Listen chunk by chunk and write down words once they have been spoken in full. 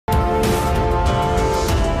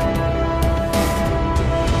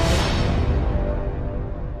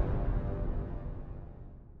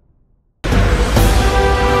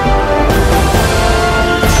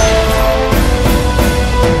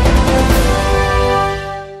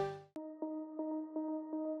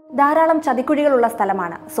ധാരാളം ചതിക്കുഴികളുള്ള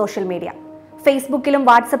സ്ഥലമാണ് social media. ഫേസ്ബുക്കിലും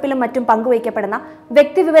വാട്സപ്പിലും മറ്റും പങ്കുവയ്ക്കപ്പെടുന്ന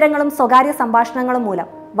വ്യക്തിവിവരങ്ങളും സ്വകാര്യ സംഭാഷണങ്ങളും മൂലം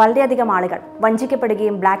വളരെയധികം ആളുകൾ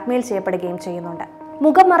വഞ്ചിക്കപ്പെടുകയും ബ്ലാക്ക്മെയിൽ ചെയ്യപ്പെടുകയും ചെയ്യുന്നുണ്ട്.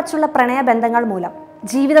 മുഖം മറച്ചുള്ള പ്രണയബന്ധങ്ങൾ മൂലം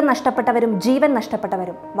ജീവിതം നഷ്ടപ്പെട്ടവരും ജീവൻ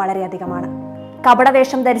നഷ്ടപ്പെട്ടവരും വളരെയധികമാണ്.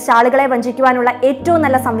 കപടവേഷം ധരിച്ച ആളുകളെ വഞ്ചിക്കുവാനുള്ള ഏറ്റവും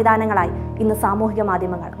നല്ല സംവിധാനങ്ങളായി ഇന്ന് സാമൂഹിക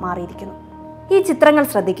മാധ്യമങ്ങൾ മാറിയിരിക്കുന്നു. ഈ ചിത്രങ്ങൾ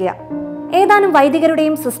ശ്രദ്ധിക്കുക. ഏതാനും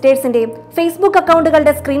വൈദികരുടെയും സിസ്റ്റേഴ്സിന്റെയും ഫേസ്ബുക്ക്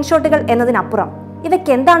അക്കൗണ്ടുകളുടെ സ്ക്രീൻഷോട്ടുകൾ എന്നതിനപ്പുറം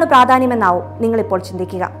ഇവയ്ക്ക് എന്താണ് പ്രാധാന്യമെന്നാവും നിങ്ങളിപ്പോൾ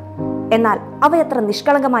ചിന്തിക്കുക. എന്നാൽ അവയത്ര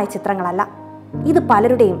നിഷ്കളങ്കമായ ചിത്രങ്ങളല്ല. ഇത്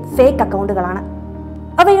പലരുടെയും ഫേക്ക് അക്കൗണ്ടുകളാണ്.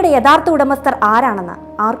 അവയുടെ യഥാർത്ഥ ഉടമസ്ഥർ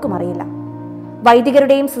ആരാണെന്ന് ആർക്കും അറിയില്ല.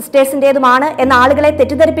 വൈദികരുടെയും സിസ്റ്റേഴ്സിന്റേതുമാണ് എന്ന ആളുകളെ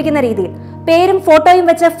തെറ്റിദ്ധരിപ്പിക്കുന്ന രീതിയിൽ പേരും ഫോട്ടോയും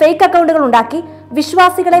വെച്ച് ഫേക്ക് അക്കൗണ്ടുകൾ ഉണ്ടാക്കി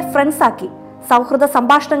വിശ്വാസികളെ ഫ്രണ്ട്സാക്കി സൗഹൃദ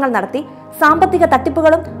സംഭാഷണങ്ങൾ നടത്തി സാമ്പത്തിക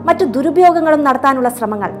തട്ടിപ്പുകളും മറ്റു ദുരുപയോഗങ്ങളും നടത്താനുള്ള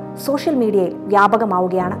ശ്രമങ്ങൾ സോഷ്യൽ മീഡിയയിൽ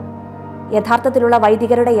വ്യാപകമാവുകയാണ്. യഥാർത്ഥത്തിലുള്ള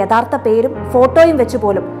വൈദികരുടെ യഥാർത്ഥ പേരും ഫോട്ടോയും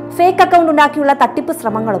വെച്ചുപോലും ഫേക്ക് അക്കൗണ്ട് ഉണ്ടാക്കിയുള്ള തട്ടിപ്പ്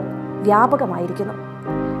ശ്രമങ്ങളും വ്യാപകമായിരിക്കുന്നു.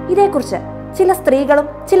 ഇതേക്കുറിച്ച് ചില സ്ത്രീകളും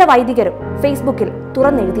ചില വൈദികരും ഫേസ്ബുക്കിൽ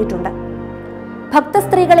തുറന്നെഴുതിയിട്ടുണ്ട്.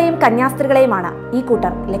 ഭക്തസ്ത്രീകളെയും കന്യാസ്ത്രീകളെയുമാണ് ഈ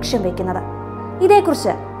കൂട്ടർ ലക്ഷ്യം വെക്കുന്നത്. ഇതേക്കുറിച്ച്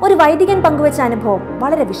ഒരു വൈദികൻ പങ്കുവച്ച അനുഭവം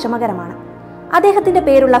വളരെ വിഷമകരമാണ്. അദ്ദേഹത്തിന്റെ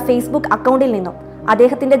പേരുള്ള ഫേസ്ബുക്ക് അക്കൗണ്ടിൽ നിന്നും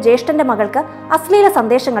അദ്ദേഹത്തിന്റെ ജ്യേഷ്ഠന്റെ മകൾക്ക് അശ്ലീല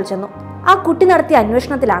സന്ദേശങ്ങൾ ചെന്നു. ആ കുട്ടി നടത്തിയ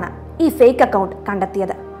അന്വേഷണത്തിലാണ് ഈ ഫേക്ക് അക്കൗണ്ട്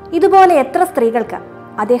കണ്ടെത്തിയത്. ഇതുപോലെ എത്ര സ്ത്രീകൾക്ക്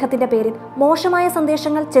അദ്ദേഹത്തിന്റെ പേരിൽ മോശമായ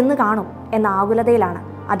സന്ദേശങ്ങൾ ചെന്ന് കാണും എന്ന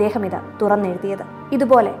ആകുലതയിലാണ് അദ്ദേഹം ഇത് തുറന്നെഴുതിയത്.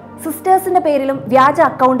 ഇതുപോലെ സിസ്റ്റേഴ്സിന്റെ പേരിലും വ്യാജ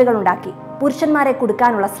അക്കൗണ്ടുകൾ ഉണ്ടാക്കി പുരുഷന്മാരെ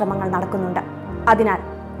കുടുക്കാനുള്ള ശ്രമങ്ങൾ നടക്കുന്നുണ്ട്. അതിനാൽ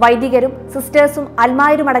വൈദികരും സിസ്റ്റേഴ്സും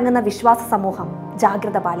അൽമായരും അടങ്ങുന്ന വിശ്വാസ സമൂഹം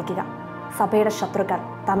ജാഗ്രത പാലിക്കുക. സഭയുടെ ശത്രുക്കൾ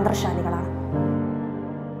തന്ത്രശാലികളാണ്.